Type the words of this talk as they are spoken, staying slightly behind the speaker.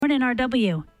morning,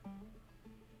 RW.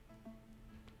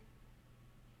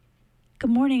 Good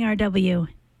morning, RW.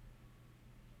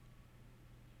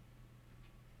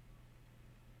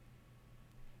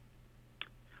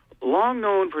 Long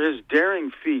known for his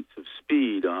daring feats of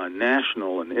speed on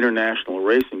national and international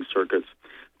racing circuits,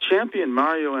 champion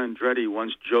Mario Andretti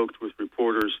once joked with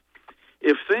reporters,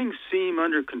 "If things seem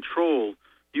under control,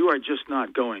 you are just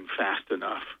not going fast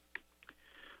enough."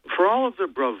 For all of the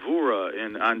bravura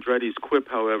in Andretti's quip,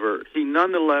 however, he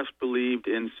nonetheless believed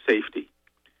in safety,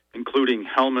 including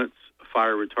helmets,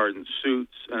 fire retardant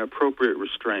suits, and appropriate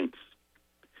restraints.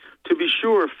 To be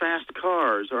sure, fast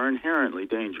cars are inherently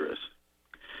dangerous.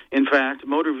 In fact,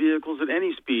 motor vehicles at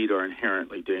any speed are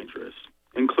inherently dangerous,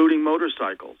 including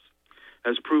motorcycles,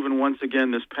 as proven once again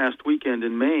this past weekend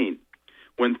in Maine,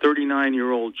 when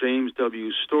 39-year-old James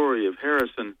W. Story of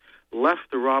Harrison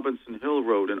left the Robinson Hill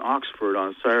Road in Oxford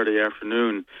on Saturday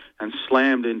afternoon and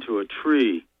slammed into a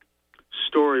tree.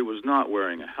 Story was not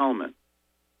wearing a helmet.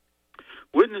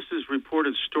 Witnesses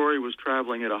reported Story was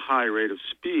traveling at a high rate of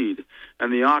speed,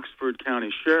 and the Oxford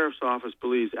County Sheriff's Office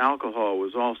believes alcohol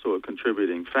was also a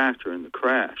contributing factor in the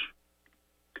crash.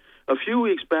 A few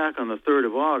weeks back, on the 3rd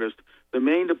of August, the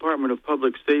Maine Department of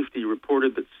Public Safety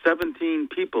reported that 17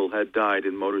 people had died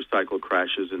in motorcycle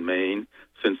crashes in Maine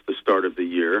since the start of the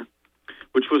year,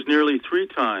 which was nearly 3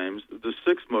 times the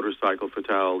 6 motorcycle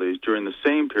fatalities during the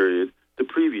same period the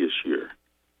previous year.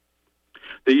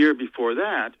 The year before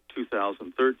that,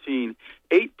 2013,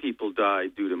 8 people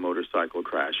died due to motorcycle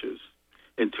crashes.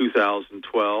 In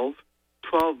 2012,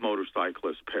 12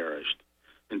 motorcyclists perished.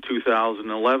 In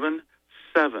 2011,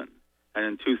 7. And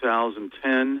in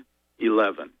 2010,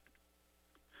 11.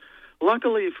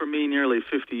 Luckily for me, nearly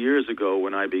 50 years ago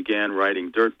when I began riding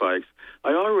dirt bikes,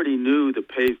 I already knew the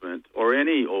pavement, or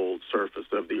any old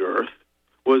surface of the earth,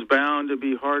 was bound to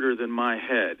be harder than my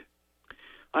head.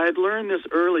 I had learned this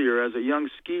earlier as a young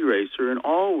ski racer and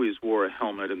always wore a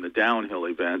helmet in the downhill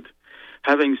event,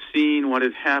 having seen what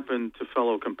had happened to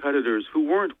fellow competitors who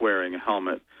weren't wearing a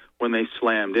helmet when they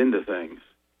slammed into things.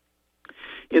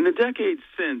 In the decades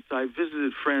since, I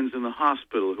visited friends in the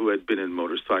hospital who had been in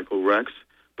motorcycle wrecks,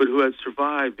 but who had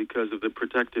survived because of the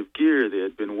protective gear they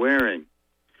had been wearing.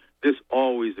 This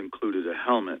always included a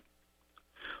helmet.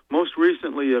 Most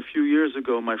recently, a few years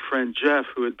ago, my friend Jeff,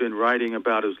 who had been riding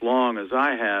about as long as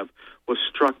I have, was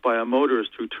struck by a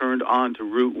motorist who turned onto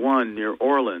Route 1 near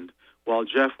Orland, while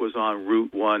Jeff was on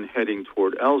Route 1 heading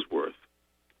toward Ellsworth.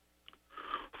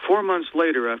 4 months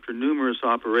later, after numerous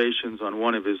operations on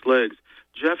one of his legs,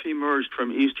 Jeff emerged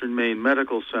from Eastern Maine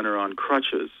Medical Center on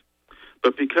crutches.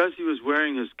 But because he was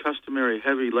wearing his customary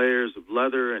heavy layers of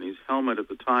leather and his helmet at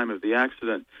the time of the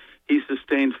accident, he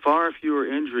sustained far fewer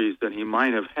injuries than he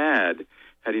might have had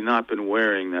he not been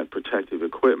wearing that protective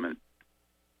equipment.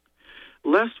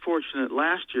 Less fortunate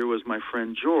last year was my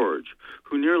friend George,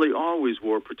 who nearly always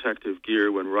wore protective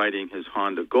gear when riding his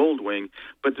Honda Goldwing,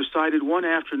 but decided one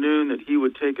afternoon that he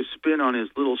would take a spin on his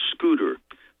little scooter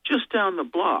just down the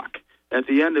block, at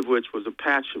the end of which was a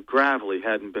patch of gravel he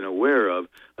hadn't been aware of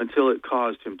until it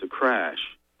caused him to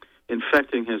crash,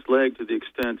 infecting his leg to the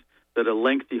extent that a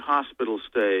lengthy hospital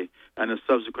stay and a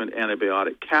subsequent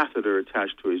antibiotic catheter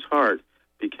attached to his heart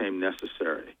became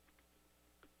necessary.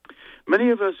 Many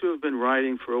of us who have been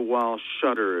riding for a while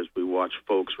shudder as we watch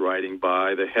folks riding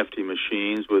by the hefty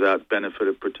machines without benefit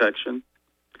of protection.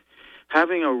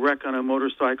 Having a wreck on a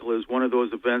motorcycle is one of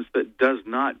those events that does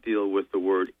not deal with the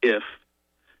word if.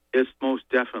 It's most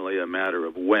definitely a matter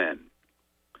of when.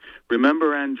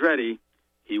 Remember Andretti,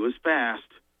 he was fast,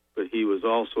 but he was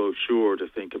also sure to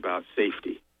think about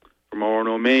safety. From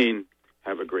Orono, Maine,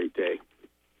 have a great day.